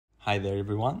Hi there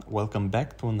everyone, welcome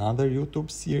back to another YouTube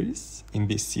series. In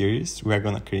this series, we are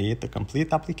going to create a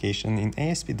complete application in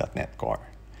ASP.NET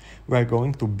Core. We are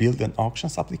going to build an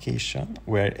auctions application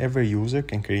where every user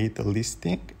can create a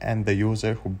listing and the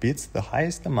user who bids the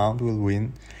highest amount will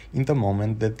win in the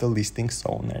moment that the listing's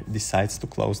owner decides to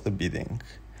close the bidding.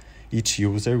 Each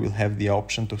user will have the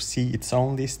option to see its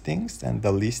own listings and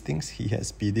the listings he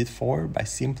has bidded for by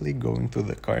simply going to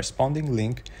the corresponding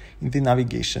link in the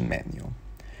navigation menu.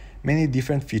 Many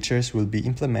different features will be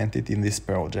implemented in this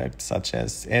project, such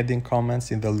as adding comments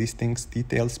in the listings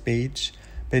details page,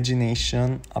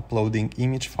 pagination, uploading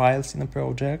image files in a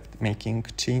project, making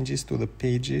changes to the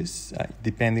pages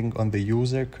depending on the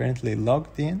user currently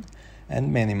logged in,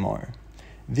 and many more.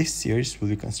 This series will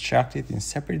be constructed in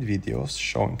separate videos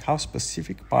showing how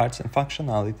specific parts and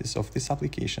functionalities of this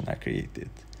application are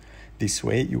created. This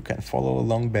way you can follow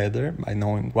along better by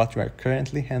knowing what you are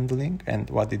currently handling and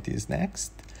what it is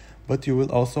next, but you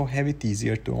will also have it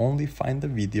easier to only find the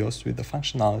videos with the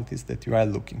functionalities that you are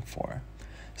looking for.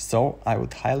 So I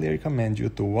would highly recommend you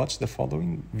to watch the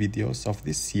following videos of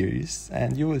this series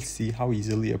and you will see how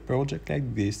easily a project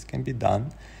like this can be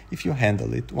done if you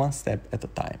handle it one step at a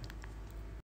time.